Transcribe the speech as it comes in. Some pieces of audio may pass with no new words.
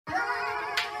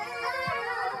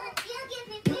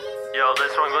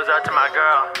one goes out to my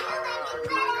girl.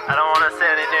 I don't want to say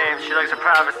any names, she likes her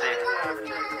privacy.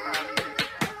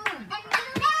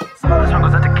 This one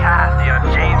goes out to Kathy on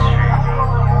Jane Street.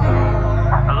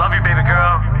 I love you, baby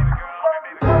girl.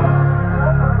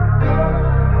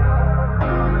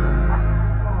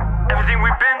 Everything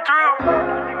we've been through,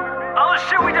 all the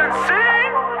shit we done seen.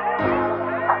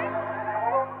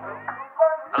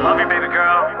 I love you, baby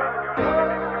girl.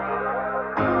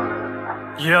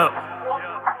 Yup.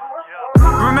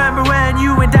 Remember when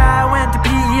you and I went to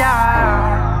PEI?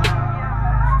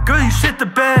 Girl, you shit the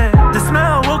bed. The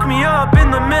smell woke me up in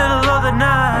the middle of the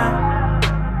night.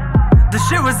 The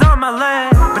shit was on my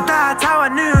leg, but that's how I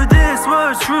knew this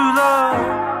was true love.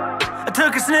 I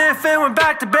took a sniff and went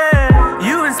back to bed.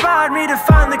 You inspired me to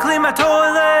finally clean my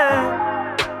toilet.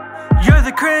 You're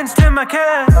the cringe to my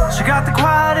Kev. She got the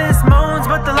quietest moans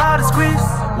but the loudest squeeze.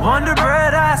 Wonder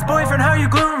bread ass boyfriend, how you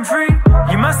gluten free?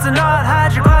 You must have not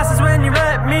had your glasses when you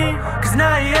met me, cause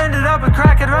now you ended up with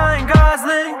crackhead Ryan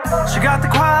Gosling. She got the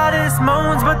quietest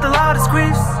moans but the loudest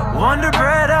squeeze. Wonder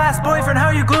bread ass boyfriend,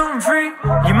 how you gluten free?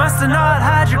 You must have not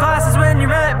had your glasses when you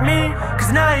met me,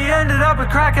 cause now you ended up with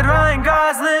crackhead Ryan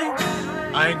Gosling.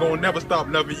 I ain't gonna never stop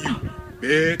loving you,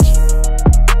 bitch.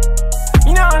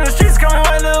 You know in the streets call me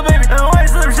white little baby, I'm white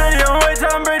Slim Shady, I'm white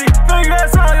Tom Brady. Figure that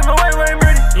song if I'm white Wayne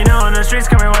Brady. You know in the streets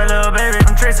call me white little baby,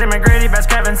 I'm Tracy McGrady, best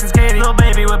Kevin since Katie. Little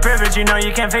baby with privilege, you know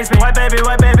you can't face me. White baby,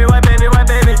 white baby, white baby, white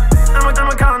baby. I'm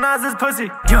gonna colonize this pussy.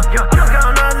 Yo,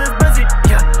 colonize this